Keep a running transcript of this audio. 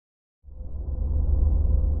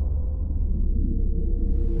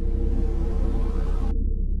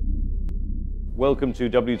Welcome to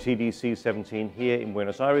WTDC-17 here in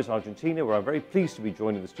Buenos Aires, Argentina, where I'm very pleased to be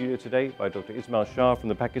joined in the studio today by Dr. Ismael Shah from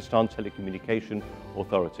the Pakistan Telecommunication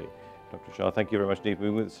Authority. Dr. Shah, thank you very much indeed for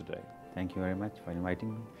being with us today. Thank you very much for inviting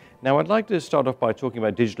me. Now, I'd like to start off by talking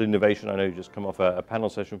about digital innovation. I know you just come off a panel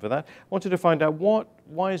session for that. I wanted to find out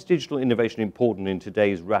why is digital innovation important in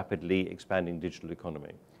today's rapidly expanding digital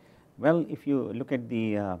economy? Well, if you look at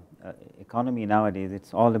the economy nowadays,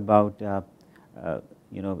 it's all about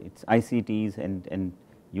it's ICTs and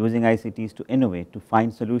using ICTs to innovate, to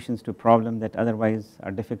find solutions to problems that otherwise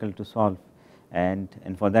are difficult to solve. And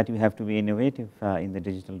for that you have to be innovative in the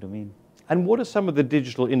digital domain. And what are some of the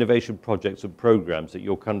digital innovation projects and programs that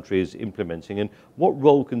your country is implementing, and what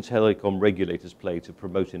role can telecom regulators play to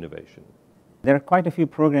promote innovation? There are quite a few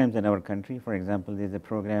programs in our country. For example, there is a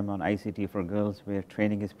program on ICT for girls where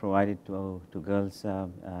training is provided to girls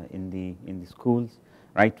in the schools,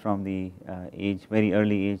 right from the very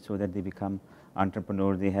early age, so that they become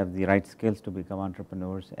entrepreneurs, they have the right skills to become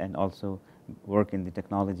entrepreneurs and also work in the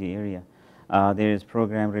technology area. There is a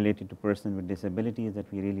program related to persons with disabilities that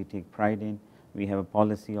we really take pride in. We have a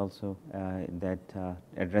policy also that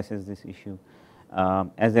addresses this issue.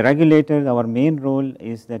 As a regulator, our main role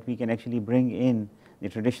is that we can actually bring in the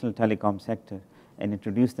traditional telecom sector and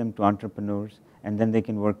introduce them to entrepreneurs, and then they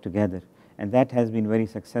can work together. And that has been very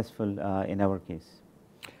successful in our case.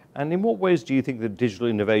 And in what ways do you think that digital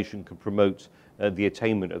innovation can promote the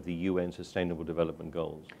attainment of the UN Sustainable Development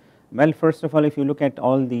Goals? Well, first of all, if you look at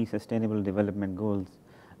all the Sustainable Development Goals,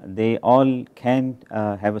 they all can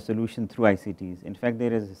have a solution through ICTs. In fact,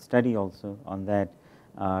 there is a study also on that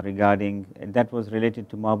that was related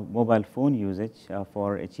to mobile phone usage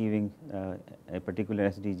for achieving a particular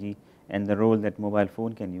SDG and the role that mobile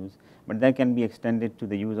phone can use. But that can be extended to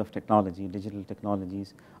the use of technology, digital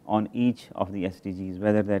technologies on each of the SDGs,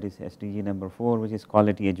 whether that is SDG number 4, which is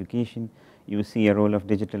quality education. You see a role of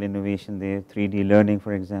digital innovation there, 3D learning,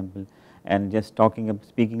 for example. And just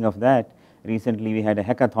speaking of that, recently we had a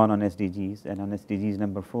hackathon on SDGs, and on SDGs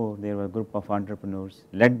number 4, there were a group of entrepreneurs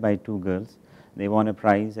led by 2 girls. They won a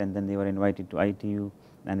prize, and then they were invited to ITU,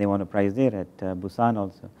 and they won a prize there at Busan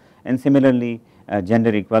also. And similarly,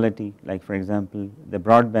 gender equality, like for example, the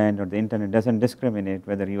broadband or the internet doesn't discriminate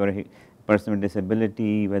whether you are a person with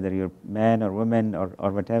disability, whether you're man or woman or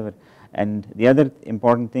whatever. And the other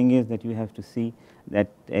important thing is that you have to see that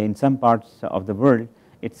in some parts of the world,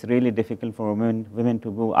 it's really difficult for women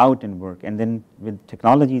to go out and work. And then with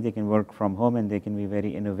technology, they can work from home and they can be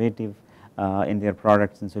very innovative in their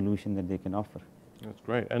products and solutions that they can offer. That's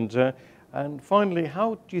great. And finally,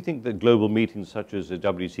 how do you think that global meetings such as the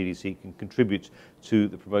WTDC can contribute to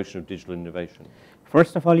the promotion of digital innovation?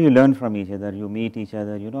 First of all, you learn from each other, you meet each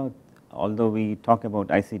other, although we talk about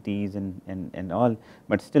ICTs and all,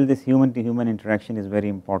 but still this human-to-human interaction is very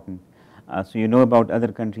important. So you know about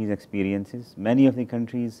other countries' experiences. Many of the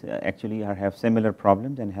countries actually have similar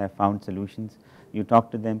problems and have found solutions. You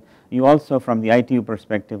talk to them. You also, from the ITU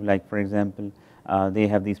perspective, like for example, they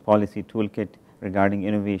have this policy toolkit regarding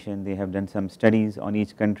innovation. They have done some studies on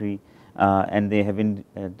each country and they have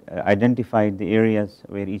identified the areas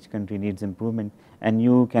where each country needs improvement, and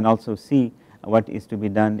you can also see what is to be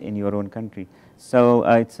done in your own country. So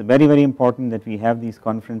it's very, very important that we have these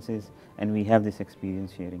conferences and we have this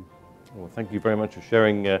experience sharing. Well, thank you very much for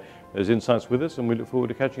sharing those insights with us, and we look forward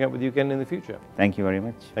to catching up with you again in the future. Thank you very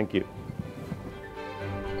much. Thank you.